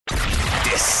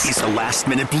This is the Last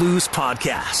Minute Blues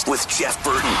podcast with Jeff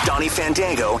Burton, Donnie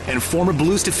Fandango, and former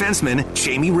Blues defenseman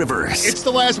Jamie Rivers. It's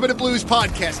the Last Minute Blues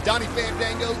podcast. Donnie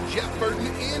Fandango, Jeff Burton,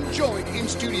 and joined in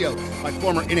studio by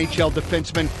former NHL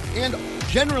defenseman and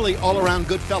generally all-around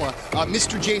good fella,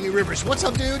 Mr. Jamie Rivers. What's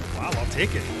up, dude? Wow, I'll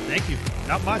take it. Thank you.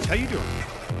 Not much. How you doing?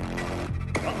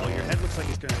 Uh-oh, your head looks like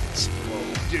it's going to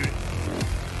explode. Dude,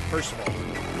 first of all,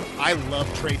 I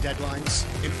love trade deadlines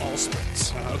in all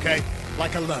sports, okay?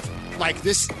 Like, I love it. Like,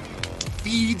 this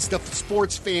feeds the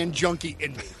sports fan junkie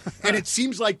in me. And it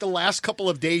seems like the last couple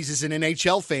of days as an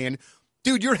NHL fan,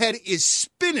 dude, your head is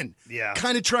spinning. Yeah.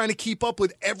 Kind of trying to keep up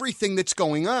with everything that's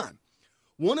going on.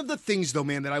 One of the things, though,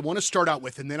 man, that I want to start out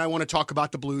with, and then I want to talk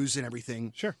about the Blues and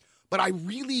everything. Sure. But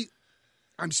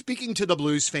I'm speaking to the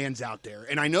Blues fans out there,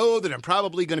 and I know that I'm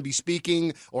probably going to be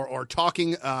speaking or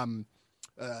talking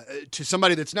to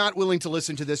somebody that's not willing to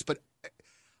listen to this, but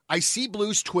I see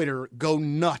Blues Twitter go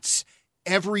nuts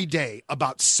every day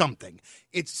about something.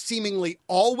 It's seemingly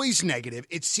always negative.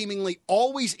 It's seemingly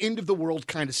always end of the world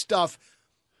kind of stuff.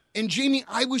 And Jamie,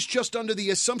 I was just under the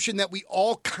assumption that we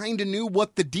all kind of knew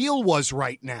what the deal was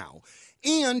right now.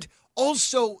 And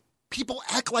also, people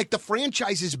act like the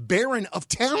franchise is barren of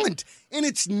talent, and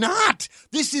it's not.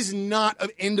 This is not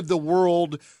an end of the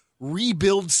world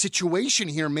rebuild situation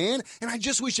here, man. And I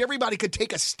just wish everybody could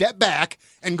take a step back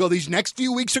and go, these next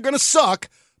few weeks are going to suck,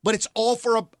 but it's all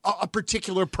for a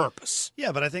particular purpose.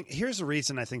 Yeah, but I think here's the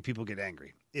reason I think people get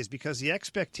angry is because the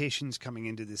expectations coming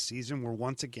into this season were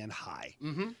once again high.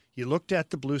 Mm-hmm. You looked at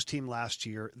the Blues team last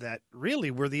year that really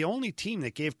were the only team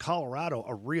that gave Colorado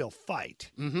a real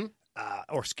fight,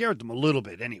 or scared them a little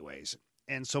bit anyways.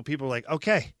 And so people were like,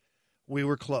 okay, we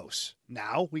were close.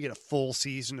 Now we get a full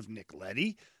season of Nick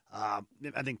Leddy.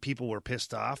 I think people were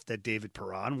pissed off that David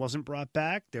Perron wasn't brought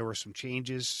back. There were some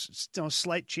changes,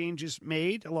 slight changes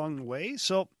made along the way.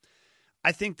 So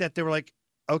I think that they were like,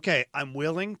 okay, I'm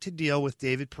willing to deal with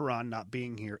David Perron not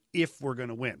being here if we're going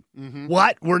to win. Mm-hmm.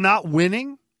 What? We're not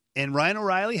winning? And Ryan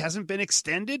O'Reilly hasn't been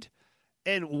extended?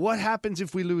 And what happens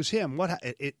if we lose him?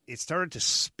 It started to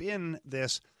spin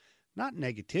this, not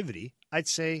negativity, I'd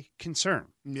say concern.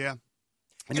 Yeah.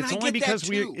 And it's only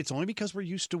because we're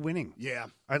used to winning. Yeah.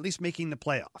 Or at least making the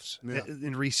playoffs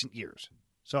in recent years.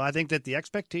 So I think that the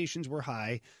expectations were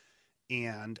high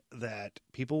and that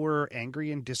people were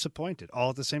angry and disappointed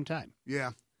all at the same time.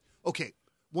 Yeah. Okay.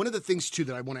 One of the things, too,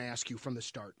 that I want to ask you from the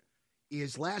start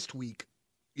is last week,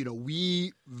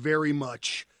 we very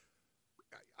much,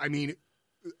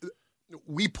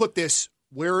 we put this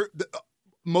where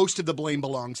most of the blame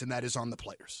belongs, and that is on the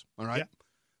players. All right?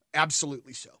 Yeah.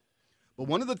 Absolutely so. But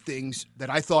one of the things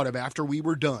that I thought of after we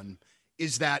were done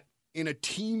is that in a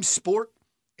team sport,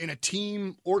 in a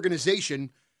team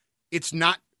organization, it's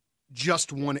not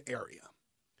just one area.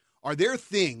 Are there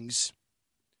things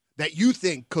that you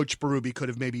think Coach Berube could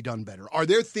have maybe done better? Are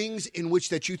there things in which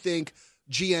that you think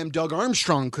GM Doug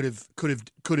Armstrong could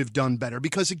have done better?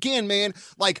 Because again, man,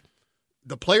 like,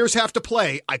 the players have to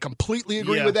play. I completely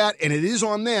agree with that, and it is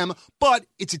on them, but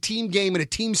it's a team game and a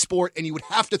team sport, and you would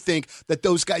have to think that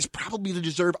those guys probably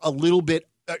deserve a little bit,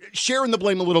 sharing the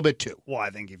blame a little bit too. Well,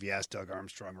 I think if you ask Doug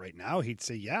Armstrong right now, he'd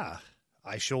say, yeah,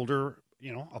 I shoulder,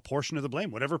 a portion of the blame.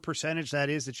 Whatever percentage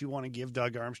that is that you want to give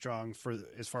Doug Armstrong for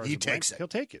as far as he the blame, takes it. He'll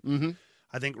take it. Mm-hmm.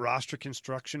 I think roster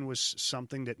construction was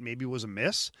something that maybe was a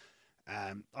miss.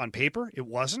 On paper, it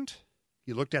wasn't.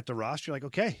 You looked at the roster, you're like,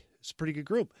 okay, it's a pretty good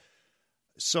group.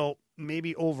 So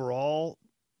maybe overall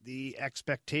the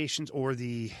expectations or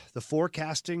the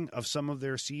forecasting of some of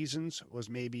their seasons was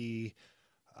maybe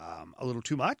a little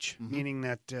too much, meaning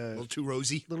that A little too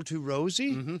rosy.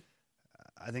 Mm-hmm.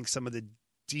 I think some of the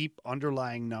deep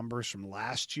underlying numbers from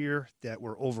last year that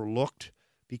were overlooked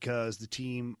because the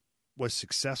team was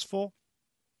successful,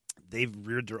 they've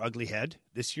reared their ugly head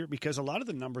this year because a lot of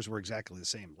the numbers were exactly the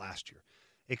same last year,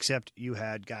 except you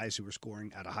had guys who were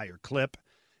scoring at a higher clip.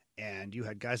 And you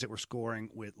had guys that were scoring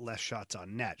with less shots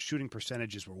on net. Shooting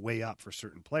percentages were way up for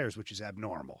certain players, which is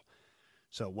abnormal.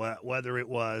 So whether it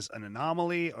was an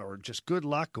anomaly or just good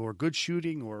luck or good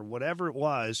shooting or whatever it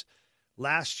was,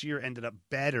 last year ended up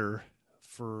better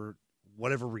for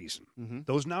whatever reason. Mm-hmm.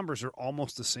 Those numbers are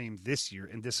almost the same this year,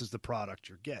 and this is the product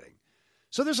you're getting.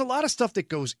 So there's a lot of stuff that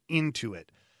goes into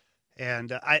it.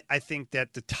 And I think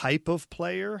that the type of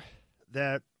player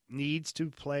that needs to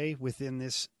play within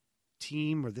this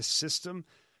team or this system,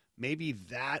 maybe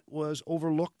that was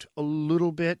overlooked a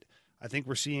little bit. I think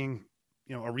we're seeing,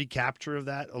 a recapture of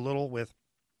that a little with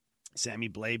Sammy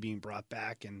Blais being brought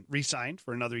back and re-signed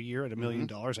for another year at $1 million.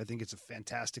 I think it's a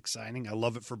fantastic signing. I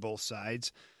love it for both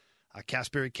sides.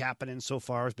 Kasperi Kapanen so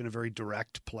far has been a very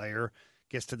direct player.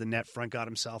 gets to the net front, got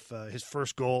himself his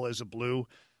first goal as a Blue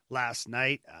last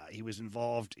night. He was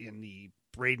involved in the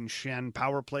Braden Shen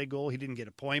power play goal. He didn't get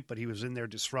a point, but he was in there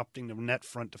disrupting the net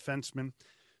front defenseman.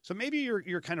 So maybe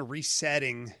you're kind of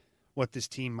resetting what this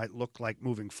team might look like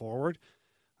moving forward.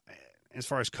 As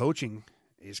far as coaching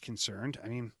is concerned, I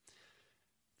mean,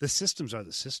 the systems are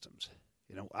the systems.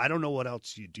 I don't know what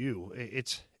else you do.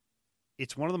 It's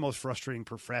one of the most frustrating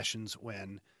professions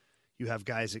when you have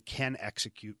guys that can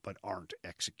execute but aren't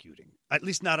executing, at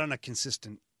least not on a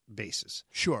consistent basis.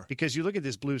 Sure. Because you look at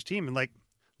this Blues team, and like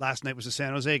last night was the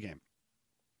San Jose game.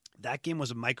 That game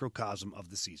was a microcosm of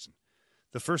the season.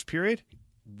 The first period,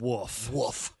 woof.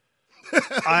 Woof.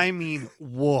 I mean,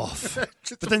 woof.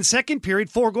 But then second period,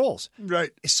 4 goals.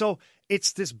 Right. So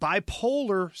it's this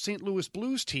bipolar St. Louis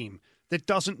Blues team that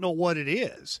doesn't know what it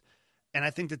is. And I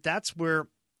think that that's where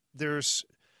there's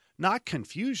not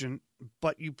confusion,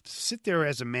 but you sit there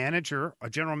as a manager, a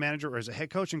general manager, or as a head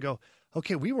coach and go,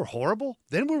 okay, we were horrible.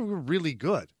 Then we were really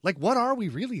good. Like, what are we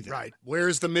really then? Right.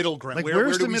 Where's the middle ground? Like,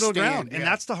 where's the middle ground? Yeah. And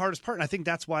that's the hardest part. And I think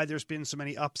that's why there's been so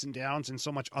many ups and downs and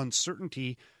so much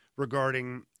uncertainty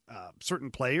regarding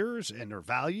certain players and their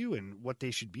value and what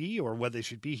they should be or whether they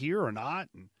should be here or not.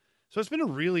 And so it's been a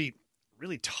really,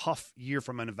 really tough year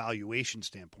from an evaluation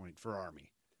standpoint for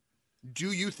Army.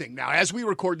 Do you think, now as we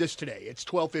record this today, it's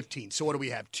 12:15, so what do we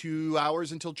have, 2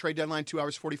 hours until trade deadline, 2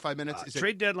 hours, 45 minutes?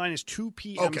 Trade deadline is 2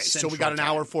 p.m. Okay, so we got an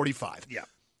hour 45. Yeah.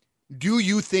 Do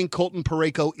you think Colton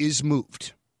Parayko is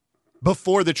moved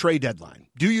before the trade deadline?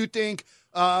 Do you think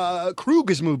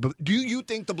Krug is moved? Do you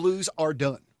think the Blues are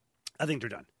done? I think they're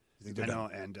done. You think they're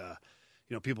done? And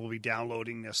people will be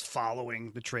downloading this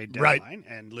following the trade deadline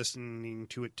and listening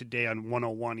to it today on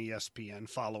 101 ESPN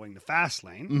following the Fast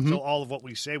Lane. Mm-hmm. So all of what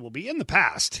we say will be in the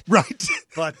past. Right.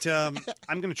 But I'm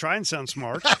going to try and sound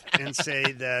smart and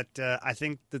say that I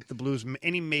think that the Blues,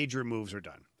 any major moves are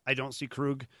done. I don't see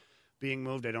Krug being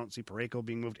moved. I don't see Parayko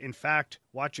being moved. In fact,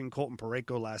 watching Colton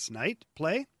Parayko last night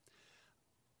play,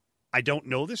 I don't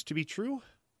know this to be true,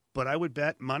 but I would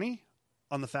bet money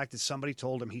on the fact that somebody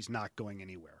told him he's not going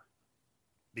anywhere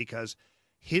because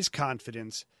his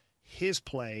confidence, his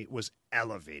play was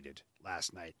elevated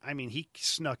last night. I mean, he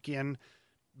snuck in,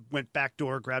 went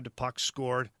backdoor, grabbed a puck,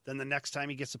 scored. Then the next time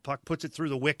he gets a puck, puts it through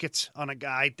the wickets on a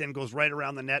guy, then goes right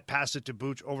around the net, passes it to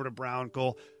Booch, over to Brown,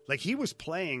 goal. Like, he was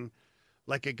playing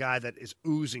like a guy that is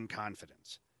oozing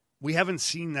confidence. We haven't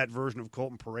seen that version of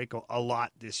Colton Parayko a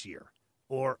lot this year,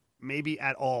 or maybe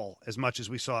at all as much as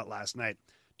we saw it last night.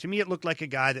 To me, it looked like a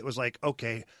guy that was like,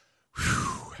 okay,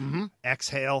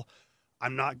 exhale.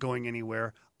 I'm not going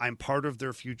anywhere. I'm part of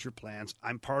their future plans.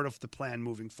 I'm part of the plan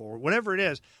moving forward. Whatever it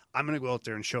is, I'm going to go out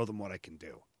there and show them what I can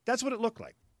do. That's what it looked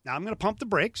like. Now, I'm going to pump the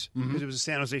brakes because it was the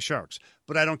San Jose Sharks,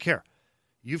 but I don't care.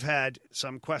 You've had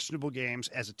some questionable games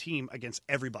as a team against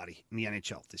everybody in the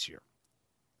NHL this year.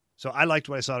 So I liked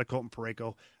what I saw to Colton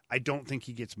Parayko. I don't think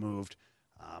he gets moved.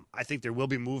 I think there will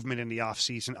be movement in the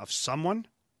offseason of someone.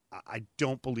 I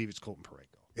don't believe it's Colton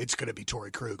Parayko. It's going to be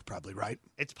Torrey Krug, probably, right?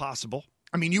 It's possible.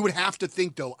 I mean, you would have to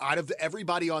think, though, out of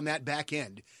everybody on that back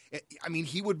end, I mean,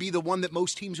 he would be the one that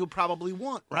most teams would probably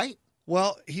want, right?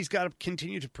 Well, he's got to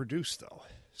continue to produce, though.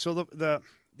 So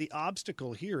the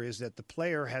obstacle here is that the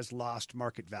player has lost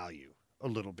market value a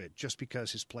little bit just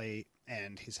because his play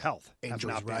and his health have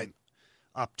not been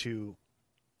up to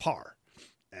par.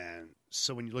 And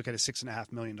so when you look at a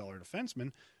 $6.5 million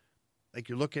defenseman, like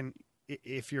you're looking,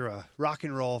 if you're a rock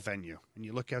and roll venue and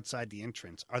you look outside the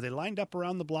entrance, are they lined up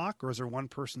around the block or is there one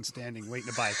person standing waiting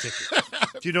to buy a ticket?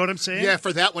 Do you know what I'm saying? Yeah,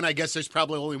 for that one, I guess there's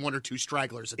probably only one or two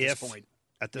stragglers at this point.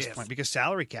 At this point, because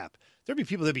salary cap, there'd be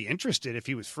people that'd be interested if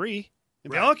he was free.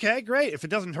 They'd be, Right. okay, great. If it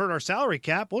doesn't hurt our salary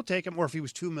cap, we'll take him. Or if he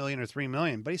was $2 million or $3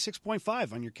 million, but he's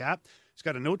 6.5 on your cap. He's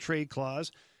got a no trade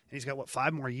clause, and he's got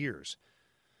 5 more years.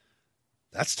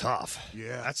 That's tough.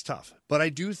 Yeah, that's tough. But I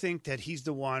do think that he's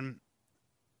the one.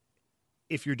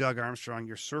 If you're Doug Armstrong,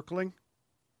 you're circling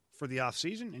for the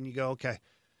offseason, and you go, okay.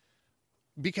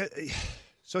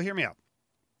 So hear me out.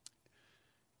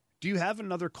 Do you have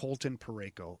another Colton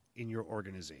Parayko in your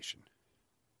organization?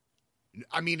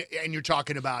 I mean, and you're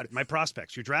talking about my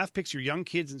prospects, your draft picks, your young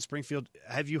kids in Springfield.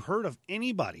 Have you heard of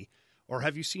anybody or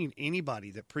have you seen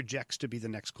anybody that projects to be the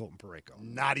next Colton Parayko?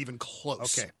 Not even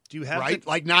close. Okay. Do you have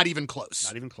like not even close.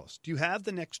 Not even close. Do you have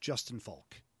the next Justin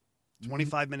Falk?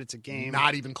 25 minutes a game.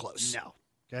 Not even close. No.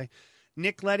 Okay.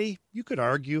 Nick Leddy, you could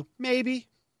argue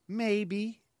maybe-ish,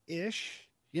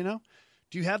 you know.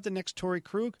 Do you have the next Torrey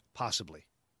Krug? Possibly.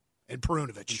 And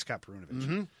Perunovich. And Scott Perunovich.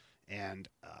 Mm-hmm. And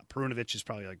Perunovich is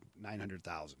probably like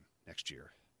 $900,000 next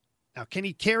year. Now, can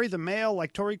he carry the mail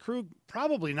like Torrey Krug?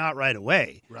 Probably not right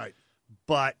away. Right.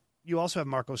 But you also have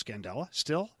Marco Scandella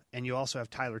still, and you also have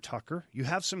Tyler Tucker. You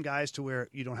have some guys to where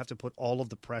you don't have to put all of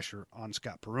the pressure on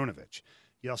Scott Perunovich.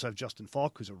 You also have Justin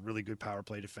Falk, who's a really good power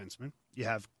play defenseman. You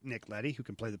have Nick Leddy, who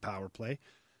can play the power play.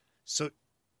 So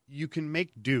you can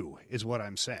make do, is what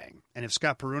I'm saying. And if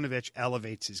Scott Perunovich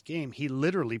elevates his game, he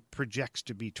literally projects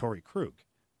to be Torrey Krug.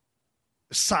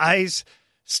 Size,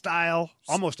 style,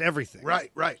 almost everything.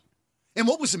 Right. And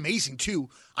what was amazing, too,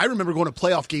 I remember going to a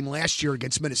playoff game last year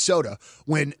against Minnesota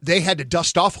when they had to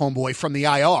dust off homeboy from the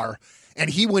IR, and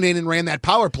he went in and ran that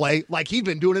power play like he'd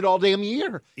been doing it all damn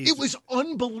year. It was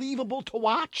unbelievable to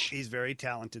watch. He's very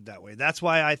talented that way. That's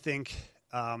why I think,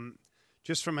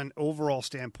 just from an overall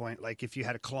standpoint, like if you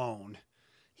had a clone,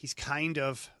 he's kind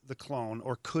of the clone,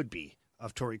 or could be,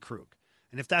 of Torrey Krug.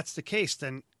 And if that's the case,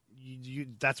 then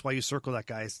that's why you circle that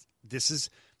guy. This is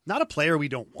not a player we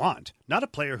don't want, not a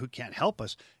player who can't help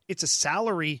us. It's a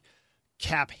salary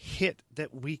cap hit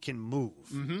that we can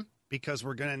move because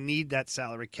we're going to need that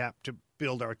salary cap to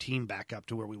build our team back up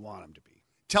to where we want them to be.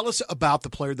 Tell us about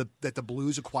the player that the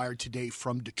Blues acquired today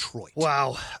from Detroit.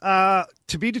 Wow.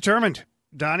 To be determined,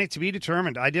 Donnie, to be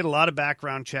determined. I did a lot of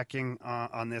background checking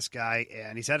on this guy,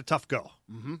 and he's had a tough go.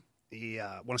 Mm-hmm. He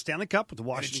won a Stanley Cup with the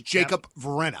Washington. And it's Jacob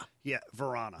Verana. Yeah,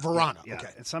 Verana. Yeah. Okay.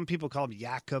 And some people call him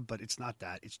Jakob, but it's not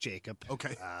that. It's Jacob.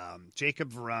 Okay.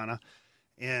 Jacob Verana.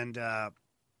 And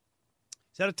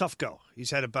he's had a tough go.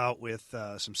 He's had a bout with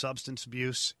some substance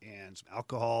abuse and some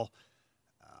alcohol,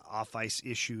 off-ice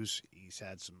issues. He's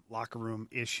had some locker room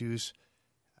issues.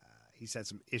 He's had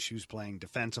some issues playing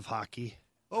defensive hockey.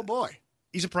 Oh, boy.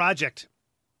 He's a project.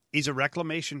 He's a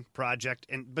reclamation project.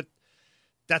 But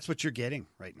that's what you're getting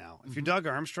right now. If you're Doug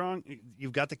Armstrong,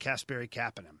 you've got the Kasperi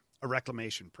Kapanen, a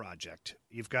reclamation project.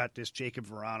 You've got this Jacob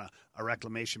Verana, a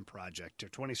reclamation project. They're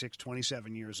 26,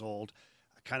 27 years old,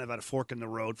 kind of at a fork in the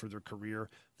road for their career.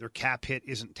 Their cap hit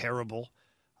isn't terrible.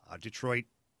 Detroit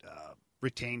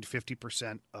retained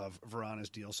 50% of Verana's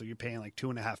deal, so you're paying like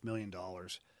 $2.5 million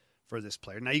for this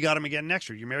player. Now you got him again next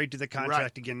year. You're married to the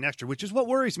contract again next year, which is what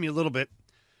worries me a little bit,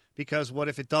 because what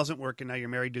if it doesn't work and now you're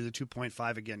married to the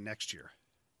 2.5 again next year?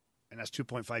 And that's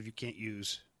 2.5 you can't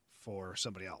use for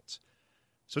somebody else.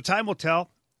 So time will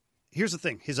tell. Here's the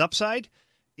thing. His upside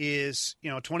is,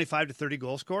 25 to 30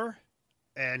 goal scorer,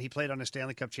 and he played on a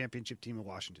Stanley Cup championship team in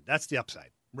Washington. That's the upside.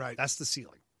 Right. That's the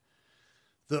ceiling.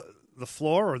 The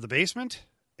floor or the basement,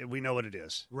 we know what it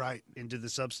is. Right. Into the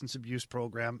substance abuse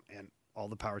program, and all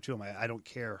the power to him. I don't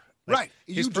care. Right.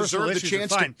 You deserve the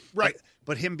chance to. Right.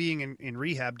 But him being in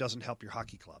rehab doesn't help your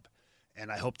hockey club. And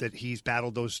I hope that he's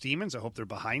battled those demons. I hope they're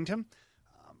behind him.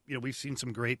 We've seen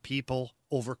some great people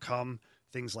overcome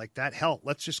things like that. Hell,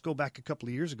 let's just go back a couple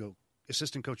of years ago.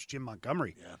 Assistant coach Jim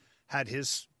Montgomery had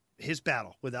his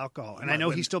battle with alcohol. And I know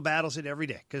he still battles it every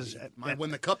day. Because might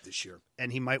win the cup this year. And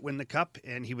he might win the cup.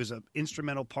 And he was an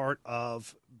instrumental part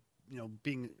of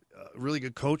being a really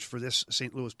good coach for this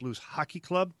St. Louis Blues hockey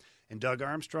club. And Doug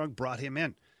Armstrong brought him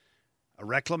in. A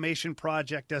reclamation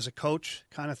project as a coach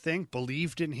kind of thing,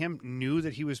 believed in him, knew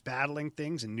that he was battling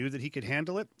things and knew that he could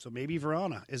handle it. So maybe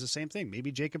Verana is the same thing.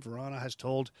 Maybe Jacob Verana has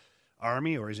told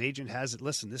Army, or his agent has it,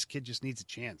 listen, this kid just needs a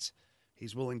chance.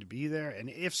 He's willing to be there. And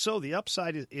if so, the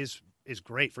upside is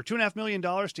great. For $2.5 million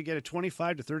to get a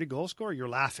 25 to 30 goal scorer, you're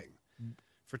laughing.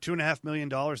 For $2.5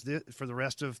 million for the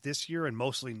rest of this year and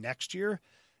mostly next year,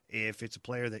 if it's a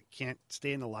player that can't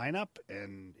stay in the lineup,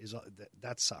 and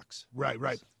that sucks. Right.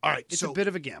 All right. It's a bit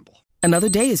of a gamble. Another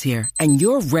day is here, and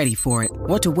you're ready for it.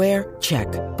 What to wear? Check.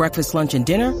 Breakfast, lunch, and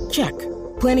dinner? Check.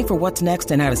 Planning for what's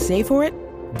next and how to save for it?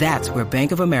 That's where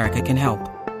Bank of America can help.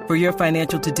 For your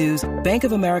financial to-dos, Bank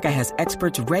of America has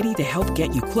experts ready to help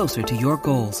get you closer to your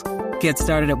goals. Get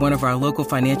started at one of our local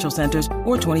financial centers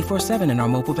or 24/7 in our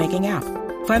mobile banking app.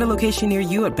 Find a location near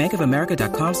you at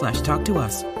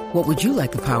bankofamerica.com/talktous. What would you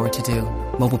like the power to do?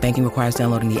 Mobile banking requires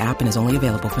downloading the app and is only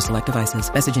available for select devices.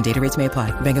 Message and data rates may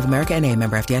apply. Bank of America N.A.,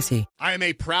 member FDIC. I am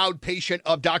a proud patient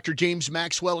of Dr. James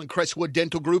Maxwell and Crestwood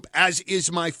Dental Group, as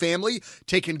is my family,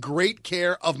 taking great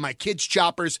care of my kids'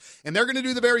 choppers, and they're going to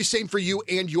do the very same for you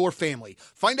and your family.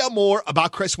 Find out more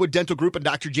about Crestwood Dental Group and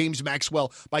Dr. James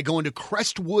Maxwell by going to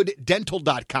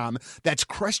crestwooddental.com. That's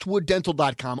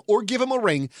crestwooddental.com, or give them a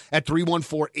ring at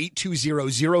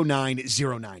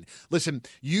 314-820-0909. Listen,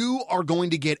 you are going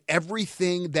to get everything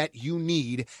that you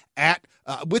need at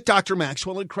with Dr.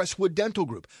 Maxwell and Crestwood Dental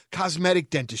Group.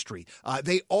 Cosmetic dentistry.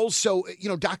 They also,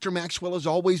 Dr. Maxwell is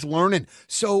always learning.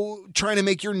 So trying to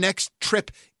make your next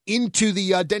trip into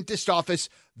the dentist office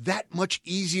that much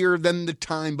easier than the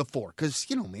time before. Because,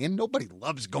 man, nobody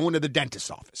loves going to the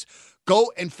dentist office.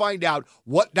 Go and find out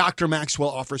what Dr. Maxwell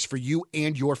offers for you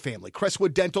and your family.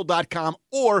 CrestwoodDental.com,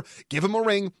 or give him a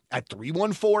ring at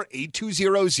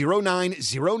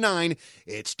 314-820-0909.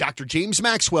 It's Dr. James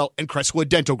Maxwell and Crestwood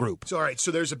Dental Group. So, all right, so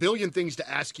there's a billion things to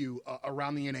ask you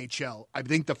around the NHL. I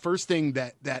think the first thing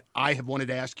that I have wanted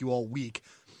to ask you all week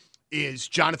is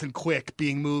Jonathan Quick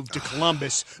being moved to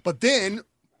Columbus, but then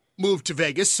moved to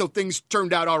Vegas, so things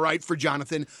turned out all right for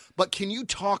Jonathan. But can you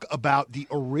talk about the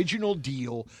original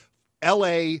deal,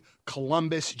 L.A.,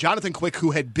 Columbus, Jonathan Quick,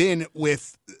 who had been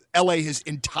with L.A. his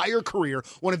entire career,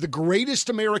 one of the greatest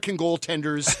American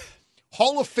goaltenders,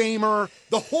 Hall of Famer,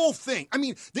 the whole thing. I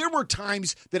mean, there were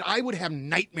times that I would have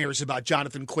nightmares about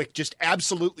Jonathan Quick just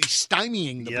absolutely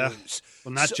stymieing the Blues.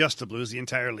 Well, not just the Blues, the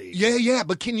entire league. Yeah,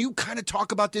 but can you kind of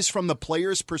talk about this from the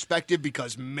player's perspective?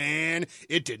 Because, man,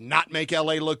 it did not make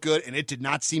L.A. look good, and it did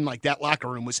not seem like that locker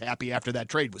room was happy after that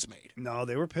trade was made. No,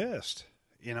 they were pissed.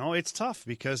 It's tough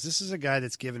because this is a guy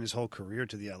that's given his whole career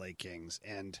to the LA Kings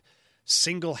and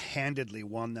single-handedly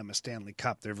won them a Stanley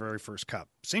Cup, their very first cup.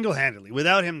 Single-handedly.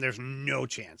 Without him, there's no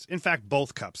chance. In fact,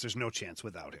 both cups, there's no chance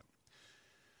without him.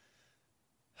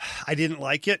 I didn't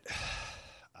like it.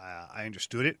 I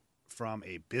understood it from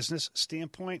a business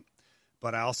standpoint,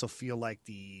 but I also feel like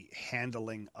the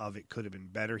handling of it could have been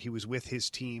better. He was with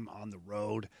his team on the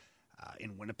road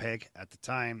in Winnipeg at the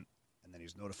time. And then he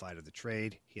was notified of the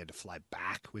trade. He had to fly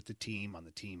back with the team on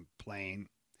the team plane.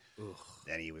 Ugh.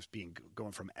 Then he was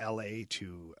going from L.A.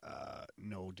 to,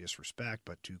 no disrespect,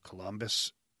 but to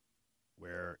Columbus,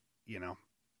 where,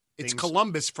 it's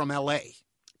Columbus from L.A.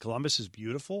 Columbus is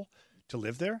beautiful to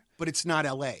live there. But it's not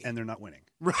L.A. And they're not winning.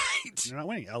 Right. They're not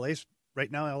winning.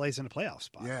 Right now, L.A.'s in a playoff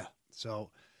spot. Yeah.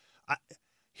 So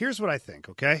here's what I think,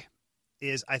 okay,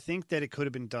 is I think that it could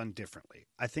have been done differently.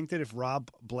 I think that if Rob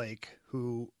Blake,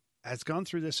 who has gone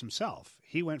through this himself.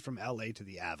 He went from L.A. to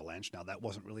the Avalanche. Now, that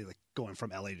wasn't really like going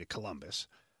from L.A. to Columbus,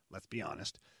 let's be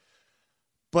honest.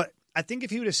 But I think if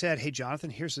he would have said, hey,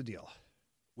 Jonathan, here's the deal.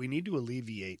 We need to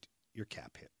alleviate your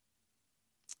cap hit.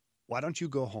 Why don't you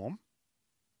go home,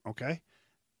 okay?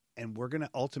 And we're going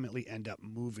to ultimately end up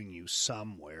moving you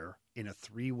somewhere in a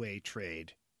three-way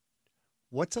trade.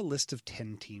 What's a list of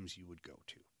 10 teams you would go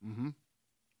to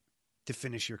to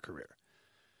finish your career?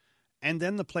 And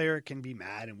then the player can be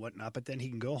mad and whatnot, but then he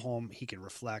can go home, he can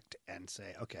reflect and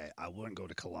say, okay, I wouldn't go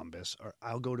to Columbus, or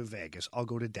I'll go to Vegas, I'll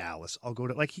go to Dallas, I'll go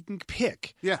to, he can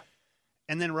pick. Yeah.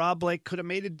 And then Rob Blake could have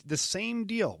made the same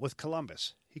deal with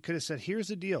Columbus. He could have said, here's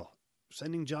the deal,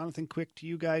 sending Jonathan Quick to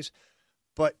you guys,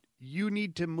 but you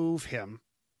need to move him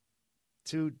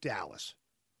to Dallas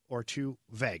or to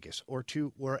Vegas or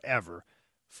to wherever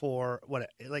for what,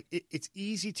 it's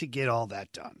easy to get all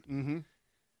that done. Mm-hmm.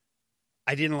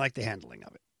 I didn't like the handling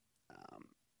of it.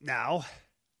 Now,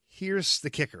 here's the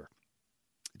kicker.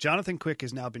 Jonathan Quick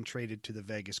has now been traded to the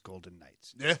Vegas Golden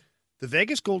Knights. Yeah. The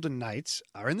Vegas Golden Knights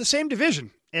are in the same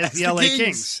division as the LA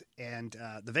Kings. And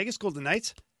the Vegas Golden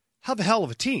Knights have a hell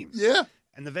of a team. Yeah.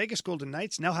 And the Vegas Golden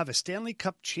Knights now have a Stanley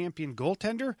Cup champion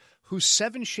goaltender who's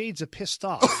 7 shades of pissed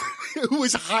off. Who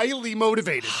is highly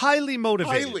motivated. Highly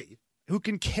motivated. Highly. Who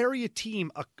can carry a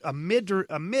team, a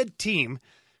mid team,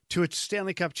 to a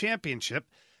Stanley Cup championship.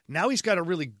 Now he's got a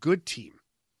really good team.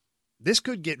 This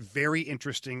could get very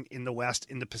interesting in the West,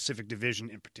 in the Pacific Division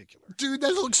in particular. Dude,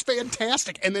 that looks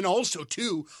fantastic. And then also,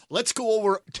 too, let's go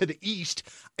over to the East,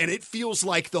 and it feels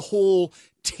like the whole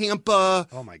Tampa,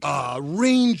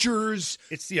 Rangers.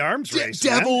 It's the arms race,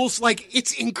 Devils. Man.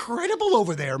 It's incredible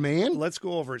over there, man. Let's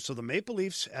go over it. So the Maple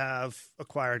Leafs have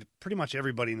acquired pretty much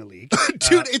everybody in the league.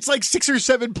 Dude, it's like 6 or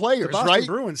 7 players, the Boston right?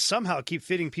 Bruins somehow keep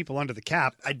fitting people under the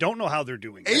cap. I don't know how they're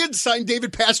doing it. And signed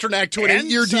David Pastrnak to an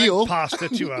 8-year deal. Pasta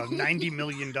to a $90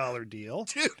 million deal.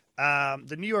 Dude.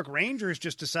 The New York Rangers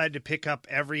just decided to pick up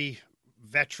every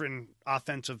veteran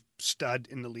offensive stud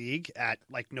in the league at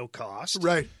no cost.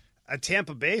 Right.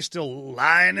 Tampa Bay still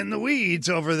lying in the weeds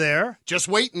over there. Just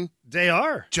waiting. They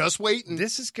are. Just waiting.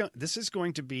 This is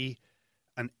going to be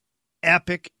an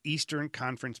epic Eastern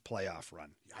Conference playoff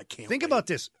run. I can't Think about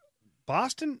this.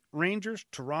 Boston, Rangers,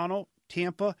 Toronto,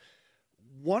 Tampa,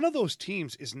 one of those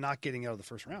teams is not getting out of the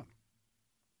first round.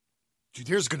 Dude,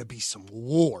 there's going to be some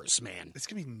wars, man. It's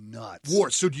going to be nuts.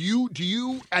 Wars. So do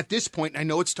you, at this point, and I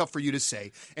know it's tough for you to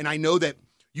say, and I know that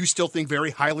you still think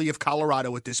very highly of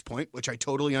Colorado at this point, which I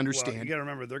totally understand. Well, you got to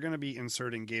remember, they're going to be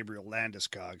inserting Gabriel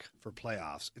Landeskog for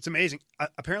playoffs. It's amazing.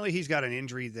 Apparently, he's got an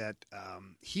injury that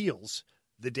heals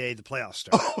the day the playoffs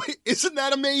start. Oh, isn't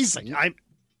that amazing?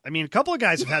 I mean, a couple of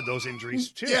guys have had those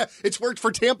injuries, too. Yeah, it's worked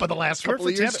for Tampa the last couple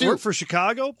of years, too. Worked for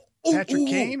Chicago. Patrick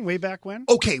Kane, way back when.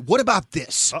 Okay, what about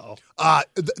this?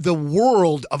 The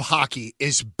world of hockey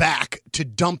is back to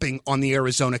dumping on the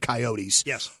Arizona Coyotes.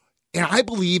 Yes. And I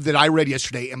believe that I read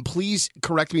yesterday, and please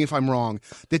correct me if I'm wrong,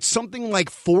 that something like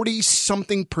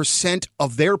 40-something%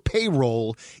 of their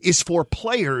payroll is for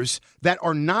players that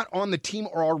are not on the team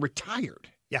or are retired.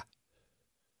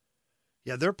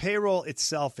 Yeah, their payroll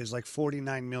itself is like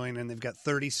 $49 million, and they've got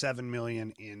 $37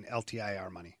 million in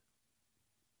LTIR money.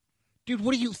 Dude,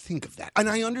 what do you think of that? And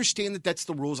I understand that that's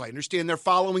the rules. I understand they're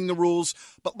following the rules,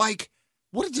 but like,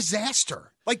 what a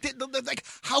disaster! Like,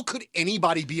 how could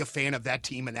anybody be a fan of that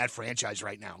team and that franchise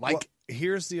right now? Like, well,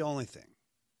 here's the only thing: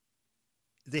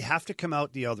 they have to come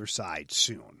out the other side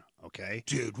soon. Okay,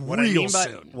 dude, what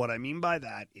I mean by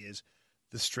that is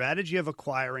the strategy of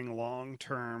acquiring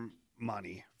long-term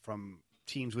money from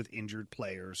teams with injured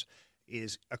players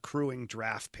is accruing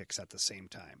draft picks at the same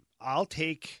time. I'll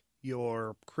take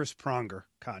your Chris Pronger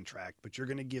contract, but you're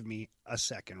going to give me a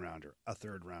second rounder, a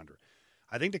third rounder.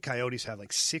 I think the Coyotes have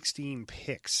like 16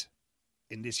 picks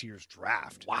in this year's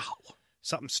draft. Wow.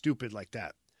 Something stupid like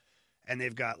that. And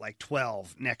they've got like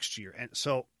 12 next year. And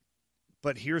so,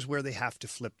 but here's where they have to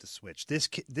flip the switch.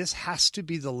 This has to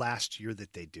be the last year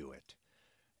that they do it.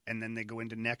 And then they go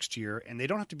into next year, and they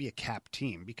don't have to be a cap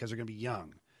team because they're going to be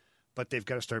young, but they've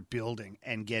got to start building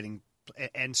and getting.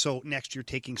 And so next year,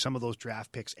 taking some of those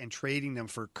draft picks and trading them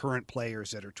for current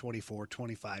players that are 24,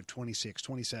 25, 26,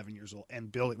 27 years old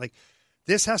and building. Like,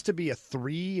 this has to be a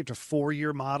 3 to 4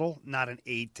 year model, not an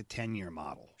 8 to 10 year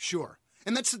model. Sure.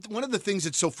 And that's one of the things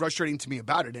that's so frustrating to me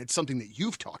about it, and it's something that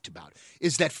you've talked about,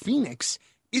 is that Phoenix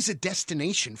is a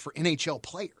destination for NHL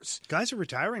players. Guys are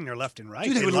retiring there left and right.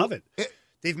 Dude, they love it.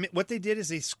 What they did is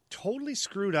they totally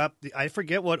screwed up. I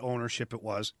forget what ownership it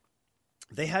was.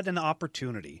 They had an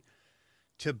opportunity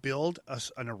to build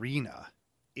an arena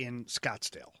in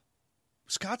Scottsdale.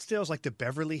 Scottsdale is like the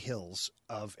Beverly Hills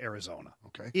of Arizona.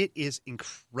 Okay, it is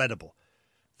incredible.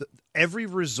 Every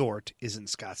resort is in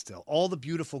Scottsdale. All the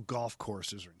beautiful golf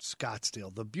courses are in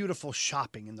Scottsdale. The beautiful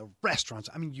shopping and the restaurants.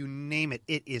 I mean, you name it.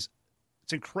 It's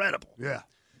incredible. Yeah.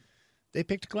 They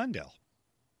picked Glendale.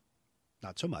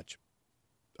 Not so much.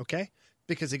 Okay?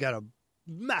 Because they got a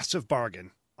massive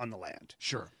bargain on the land.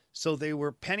 Sure. So they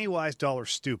were penny wise, dollar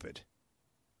stupid.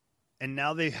 And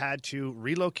now they had to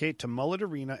relocate to Mullet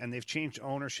Arena, and they've changed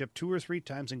ownership 2 or 3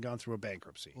 times and gone through a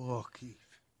bankruptcy. Oh, Keith.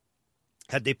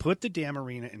 Had they put the damn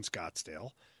arena in Scottsdale,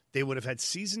 they would have had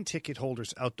season ticket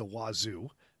holders out the wazoo.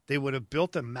 They would have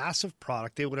built a massive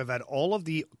product. They would have had all of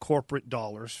the corporate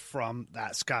dollars from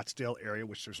that Scottsdale area,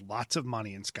 which there's lots of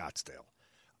money in Scottsdale.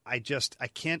 I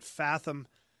can't fathom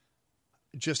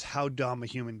just how dumb a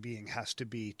human being has to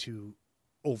be to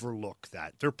overlook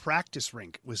that. Their practice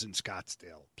rink was in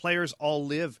Scottsdale. Players all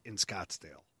live in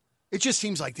Scottsdale. It just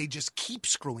seems like they just keep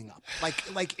screwing up.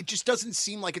 Like it just doesn't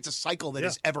seem like it's a cycle that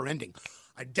is ever ending.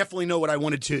 I definitely know what I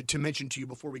wanted to mention to you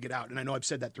before we get out, and I know I've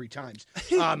said that 3 times.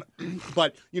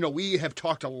 But, we have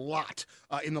talked a lot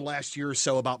in the last year or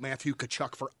so about Matthew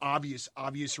Tkachuk for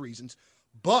obvious reasons.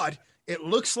 But it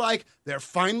looks like they're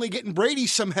finally getting Brady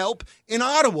some help in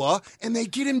Ottawa, and they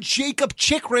get him Jacob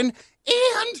Chychrun,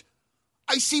 and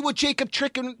I see what Jacob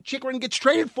Chychrun gets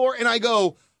traded for, and I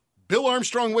go, Bill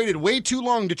Armstrong waited way too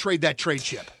long to trade that trade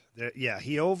chip. Yeah,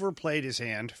 he overplayed his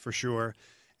hand for sure.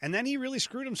 And then he really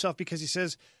screwed himself because he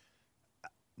says,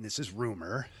 this is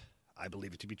rumor, I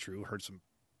believe it to be true, heard some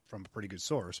from a pretty good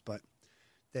source, but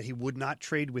that he would not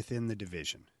trade within the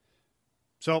division.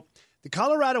 So the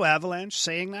Colorado Avalanche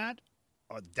saying that,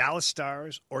 or the Dallas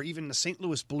Stars, or even the St.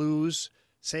 Louis Blues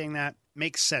saying that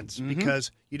makes sense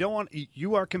because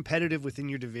you are competitive within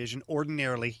your division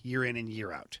ordinarily year in and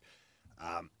year out.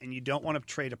 And you don't want to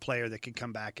trade a player that can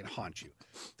come back and haunt you.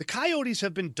 The Coyotes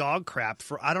have been dog crap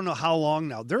for I don't know how long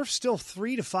now. They're still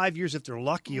 3 to 5 years if they're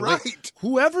lucky. Right.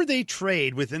 Whoever they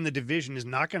trade within the division is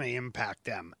not going to impact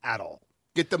them at all.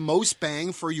 Get the most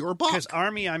bang for your buck. Because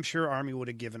I'm sure Army would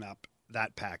have given up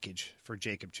that package for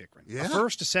Jacob Chychrun. Yeah. A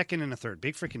first, a second, and a third.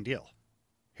 Big freaking deal.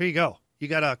 Here you go. You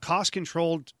got a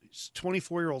cost-controlled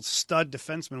 24-year-old stud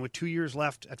defenseman with 2 years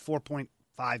left at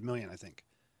 $4.5 million, I think.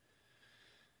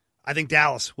 I think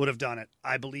Dallas would have done it.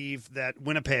 I believe that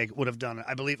Winnipeg would have done it.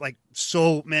 I believe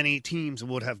so many teams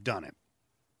would have done it.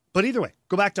 But either way,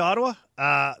 go back to Ottawa,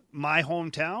 my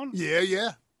hometown.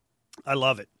 Yeah. I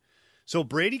love it. So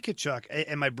Brady Tkachuk,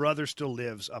 and my brother still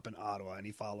lives up in Ottawa, and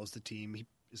he follows the team. He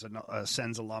is a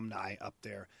Sens alumni up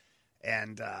there.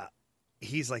 And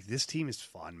he's like, this team is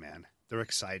fun, man. They're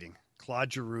exciting.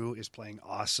 Claude Giroux is playing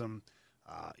awesome.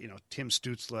 Tim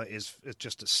Stützle is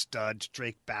just a stud.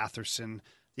 Drake Batherson.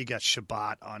 You got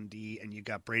Shabbat on D, and you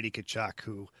got Brady Tkachuk,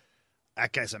 who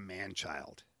that guy's a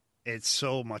man-child. It's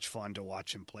so much fun to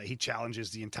watch him play. He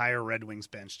challenges the entire Red Wings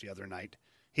bench the other night.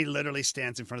 He literally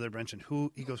stands in front of their bench and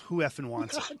he goes, who effing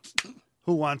wants it?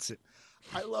 Who wants it?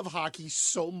 I love hockey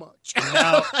so much.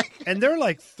 Now, and they're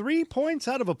like 3 points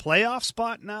out of a playoff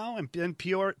spot now, and then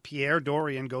Pierre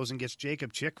Dorian goes and gets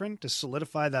Jacob Chychrun to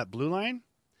solidify that blue line.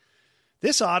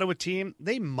 This Ottawa team,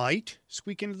 they might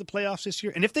squeak into the playoffs this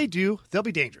year, and if they do, they'll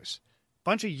be dangerous.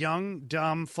 Bunch of young,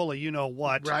 dumb, full of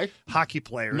you-know-what hockey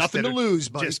players. Nothing to lose,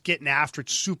 buddy. Just getting after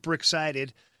it, super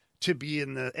excited to be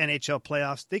in the NHL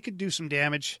playoffs. They could do some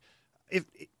damage.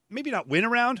 Maybe not win a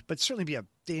round, but certainly be a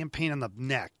damn pain on the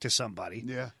neck to somebody.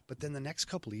 Yeah. But then the next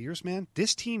couple of years, man,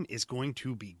 this team is going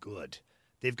to be good.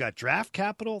 They've got draft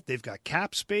capital. They've got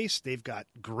cap space. They've got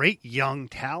great young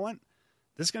talent.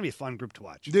 This is going to be a fun group to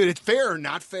watch. Dude, it's fair or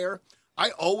not fair.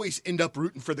 I always end up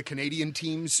rooting for the Canadian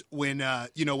teams when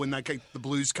the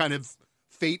Blues kind of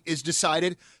fate is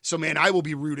decided. So, man, I will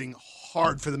be rooting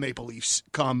hard for the Maple Leafs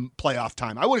come playoff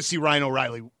time. I want to see Ryan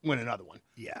O'Reilly win another one.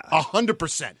 Yeah.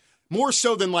 100%. More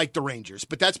so than like the Rangers.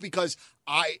 But that's because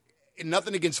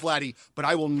nothing against Vladdy, but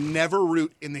I will never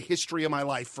root in the history of my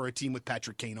life for a team with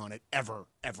Patrick Kane on it. Ever.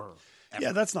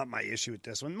 Yeah, that's not my issue with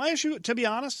this one. My issue, to be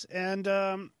honest, and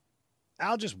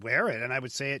I'll just wear it, and I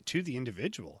would say it to the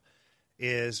individual,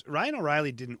 is Ryan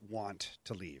O'Reilly didn't want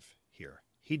to leave here.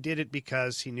 He did it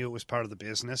because he knew it was part of the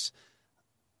business.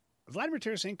 Vladimir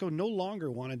Tarasenko no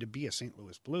longer wanted to be a St.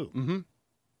 Louis Blue. Mm-hmm.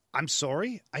 I'm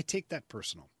sorry. I take that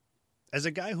personal. As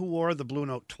a guy who wore the Blue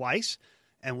Note twice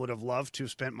and would have loved to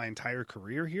have spent my entire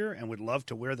career here and would love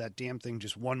to wear that damn thing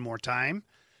just one more time,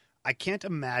 I can't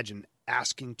imagine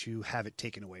asking to have it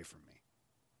taken away from me.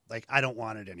 Like, I don't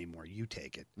want it anymore. You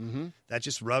take it. Mm-hmm. That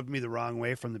just rubbed me the wrong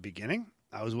way from the beginning.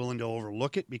 I was willing to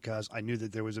overlook it because I knew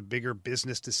that there was a bigger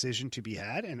business decision to be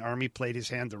had, and Army played his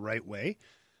hand the right way.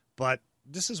 But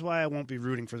this is why I won't be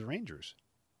rooting for the Rangers.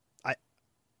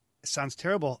 It sounds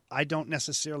terrible. I don't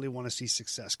necessarily want to see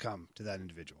success come to that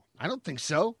individual. I don't think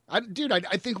so. I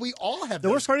think we all have The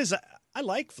worst part is I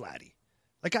like Vladdy.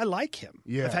 Like, I like him.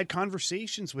 Yeah. I've had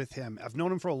conversations with him. I've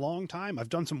known him for a long time. I've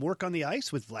done some work on the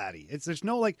ice with Vladdy.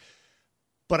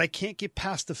 But I can't get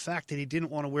past the fact that he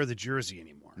didn't want to wear the jersey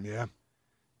anymore. Yeah.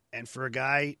 And for a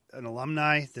guy, an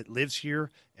alumni that lives here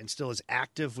and still is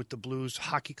active with the Blues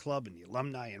Hockey Club and the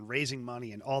alumni and raising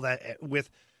money and all that,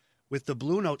 with the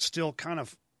Blue Note still kind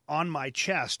of on my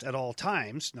chest at all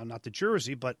times. Now, not the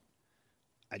jersey, but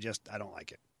I don't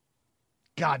like it.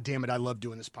 God damn it, I love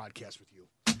doing this podcast with you.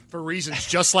 For reasons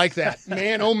just like that.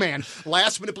 Man, oh man.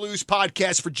 Last Minute Blues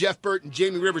podcast for Jeff Burton,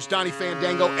 Jamie Rivers, Donnie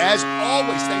Fandango. As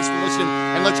always, thanks for listening,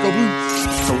 and let's go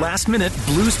Blues. The Last Minute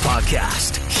Blues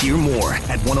podcast. Hear more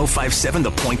at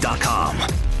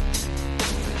 1057thepoint.com.